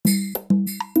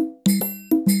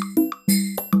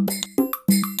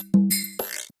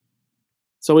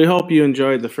So we hope you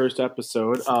enjoyed the first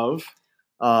episode of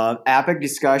Epic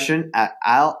Discussion at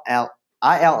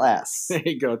ILS. There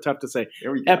you go, tough to say.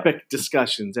 There we go. Epic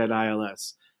Discussions at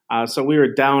ILS. So we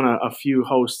were down a few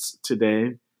hosts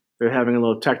today. They're having a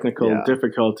little technical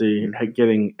difficulty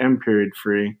getting M period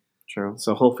free. True.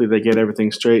 So hopefully they get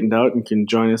everything straightened out and can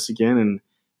join us again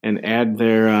and add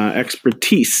their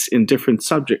expertise in different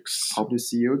subjects. Hope to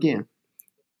see you again.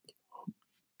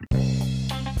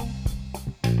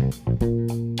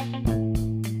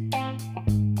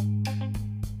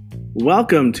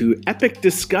 Welcome to Epic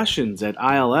Discussions at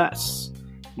ILS,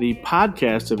 the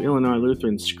podcast of Illinois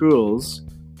Lutheran Schools,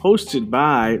 hosted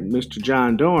by Mr.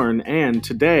 John Dorn, and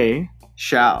today,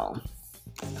 Shao.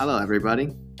 Hello,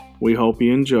 everybody. We hope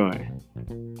you enjoy.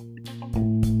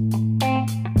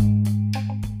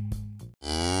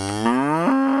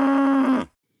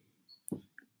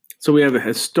 So we have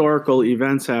historical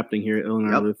events happening here at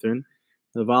Illinois Lutheran.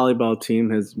 The volleyball team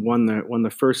has won the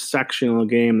first sectional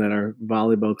game that our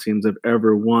volleyball teams have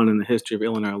ever won in the history of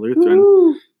Illinois Lutheran.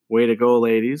 Woo! Way to go,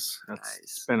 ladies. It's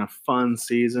Nice. been a fun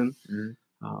season.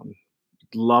 Mm-hmm.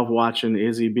 Love watching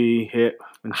Izzy B hit.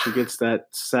 When she gets that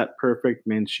set perfect,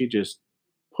 man, she just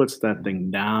puts that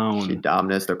thing down. She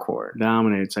dominates the court.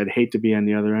 Dominates. I'd hate to be on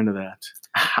the other end of that.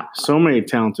 So many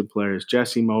talented players.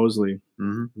 Jessie Mosley,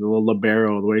 Mm-hmm. the little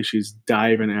libero, the way she's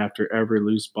diving after every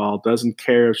loose ball. Doesn't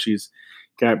care if she's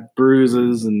got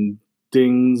bruises and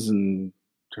dings and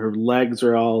her legs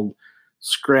are all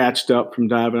scratched up from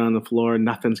diving on the floor.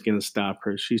 Nothing's going to stop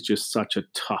her. She's just such a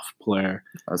tough player.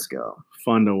 Let's go.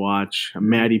 Fun to watch.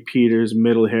 Maddie Peters,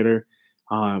 middle hitter.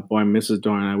 Boy, Mrs.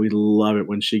 Dorn and I, we love it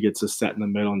when she gets a set in the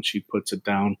middle and she puts it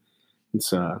down.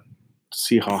 It's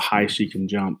see how high she can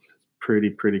jump.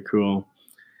 Pretty cool.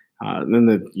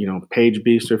 Then Paige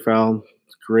Biesterfeld,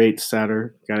 great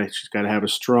setter. She's got to have a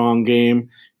strong game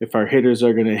if our hitters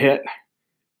are going to hit,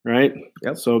 right?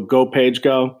 Yep. So go Paige,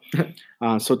 go.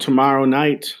 So tomorrow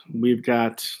night we've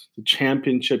got the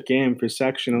championship game for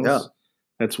sectionals. Yeah.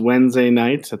 That's Wednesday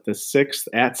night at the 6th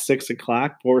at 6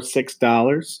 o'clock for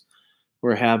 $6.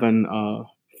 We're having a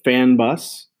fan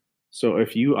bus. So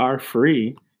if you are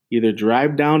free, either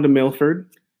drive down to Milford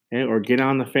or get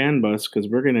on the fan bus because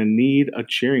we're going to need a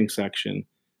cheering section.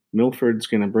 Milford's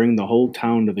going to bring the whole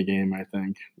town to the game, I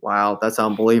think. Wow, that's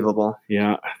unbelievable.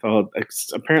 Yeah, I thought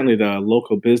apparently the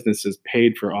local businesses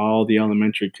paid for all the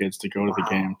elementary kids to go to the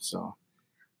game. So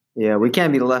Yeah, we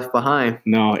can't be left behind.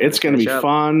 no, it's going to be Catch up.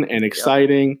 fun and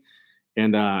exciting.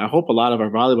 And I hope a lot of our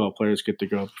volleyball players get to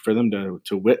go for them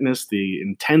to witness the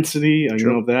intensity of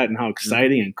that and how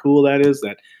exciting and cool that is.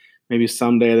 That maybe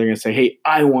someday they're going to say, hey,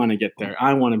 I want to get there.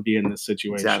 I want to be in this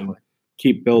situation. Exactly.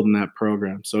 Keep building that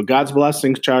program. So God's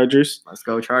blessings, Chargers. Let's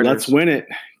go, Chargers. Let's win it.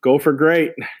 Go for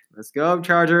great. Let's go,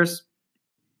 Chargers.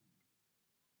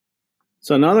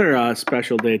 So another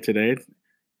special day today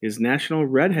is National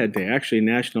Redhead Day. Actually,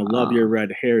 National Love Your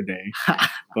Red Hair Day,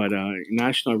 but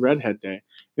National Redhead Day.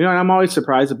 And I'm always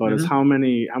surprised about is how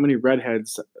many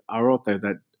redheads are out there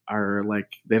that are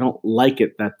like they don't like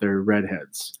it that they're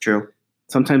redheads. True.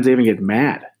 Sometimes they even get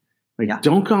mad. Like,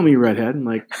 don't call me redhead. I'm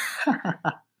like,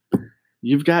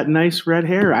 you've got nice red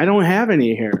hair. I don't have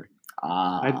any hair.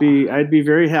 I'd be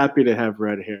very happy to have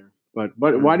red hair. But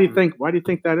why do you think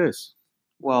that is?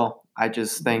 Well, I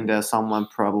just think that someone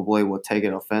probably will take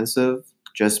it offensive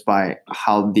just by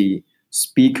how the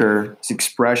speaker's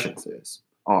expressions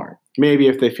are. Maybe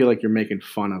if they feel like you're making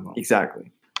fun of them.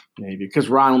 Exactly. Maybe because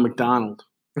Ronald McDonald.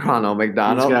 Ronald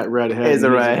McDonald. He's got red hair. He's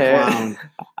a redhead.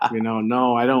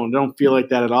 No, I don't feel like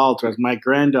that at all. Because my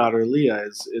granddaughter Leah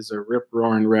is a rip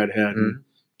roaring redhead. Mm-hmm.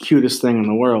 Cutest thing in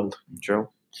the world. True.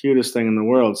 Cutest thing in the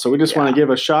world. So we just want to give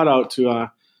a shout out to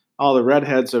all the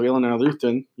redheads of Illinois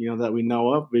Lutheran, that we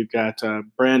know of. We've got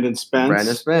Brandon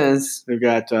Spence. We've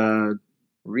got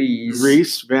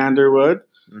Reese Vanderwood.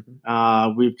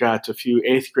 Mm-hmm. We've got a few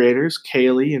 8th graders,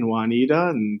 Kaylee and Juanita.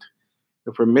 And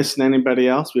if we're missing anybody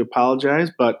else, we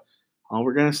apologize. But all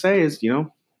we're going to say is,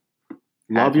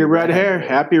 love your red hair.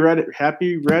 Happy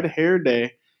red hair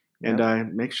day.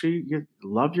 And make sure you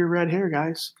love your red hair,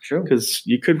 guys. Sure. Because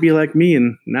you could be like me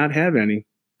and not have any.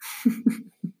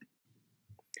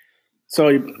 So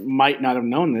you might not have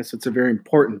known this. It's a very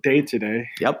important day today.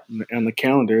 Yep. On the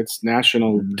calendar, it's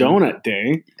National Donut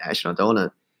Day. National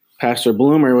Donut. Pastor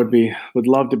Bloomer would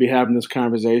love to be having this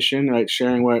conversation, right?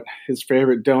 Sharing what his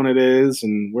favorite donut is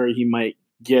and where he might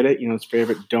get it. His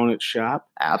favorite donut shop.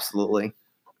 Absolutely.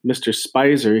 Mr.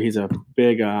 Spicer, he's a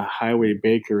big Highway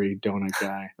Bakery donut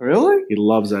guy. Really? He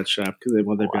loves that shop because they've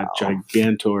got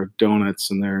Gigantor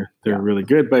donuts and they're really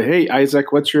good. But hey,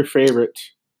 Isaac, what's your favorite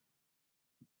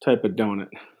type of donut?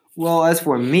 Well, as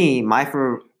for me, my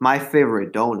my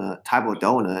favorite type of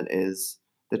donut is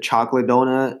the chocolate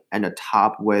donut and the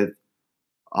top with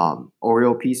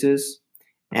Oreo pieces.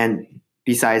 And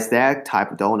besides that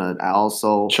type of donut, I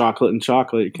also Chocolate and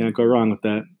chocolate. You can't go wrong with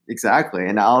that. exactly,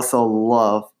 and I also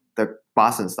love the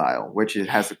Boston style, which it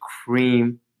has a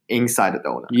cream inside the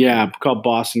donut. Yeah, called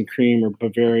Boston cream or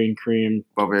Bavarian cream.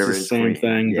 Bavarian It's the same cream.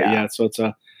 thing, but yeah, so it's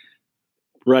a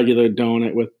regular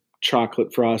donut with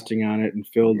chocolate frosting on it and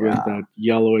filled with that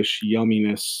yellowish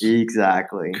yumminess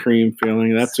exactly cream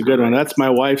filling. That's a good one. That's my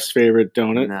wife's favorite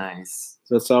donut. Nice.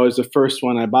 So that's always the first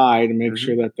one I buy to make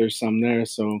sure that there's some there.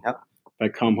 So if I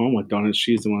come home with donuts,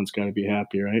 she's the one that's got to be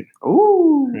happy, right?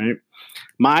 Ooh. Right.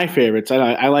 My favorites.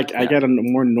 I like. I got a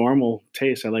more normal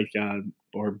taste. I like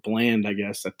or bland, I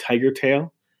guess. A tiger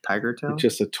tail. Tiger tail. It's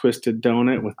just a twisted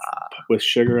donut with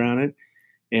sugar on it,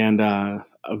 and a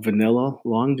vanilla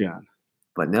Long John.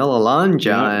 Vanilla Long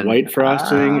John. White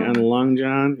frosting and Long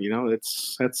John. You know,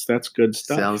 that's good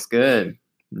stuff. Sounds good.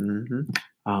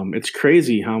 It's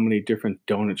crazy how many different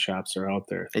donut shops are out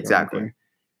there. Exactly.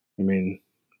 I mean,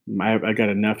 I got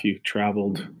a nephew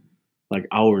traveled like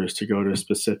hours to go to a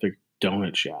specific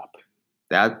donut shop.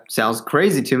 That sounds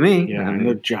crazy to me. Yeah, and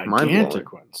they're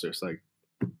gigantic ones. There's like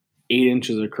 8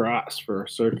 inches across for a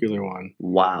circular one.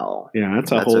 Wow. Yeah,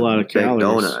 that's a whole lot of calories.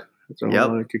 Donut. That's a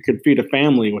whole lot. You could feed a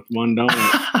family with one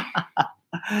donut.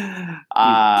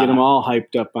 Get them all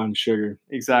hyped up on sugar.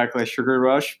 Exactly, sugar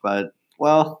rush. But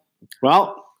well,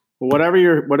 whatever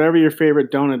your favorite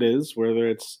donut is, whether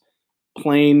it's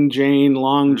plain Jane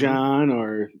Long John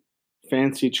or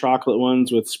fancy chocolate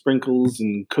ones with sprinkles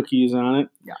and cookies on it.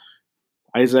 Yeah.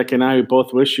 Isaac and I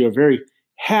both wish you a very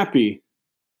happy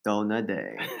donut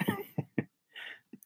day.